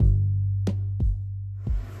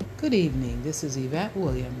Good evening. This is Yvette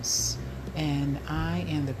Williams, and I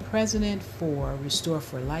am the president for Restore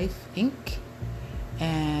for Life, Inc.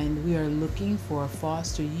 And we are looking for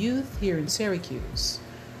foster youth here in Syracuse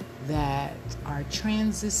that are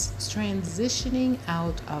transitioning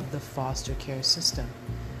out of the foster care system.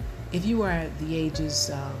 If you are at the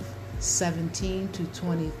ages of 17 to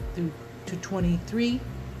 20 through to 23,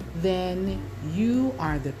 then you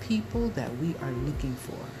are the people that we are looking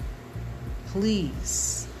for.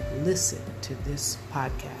 Please listen to this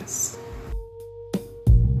podcast.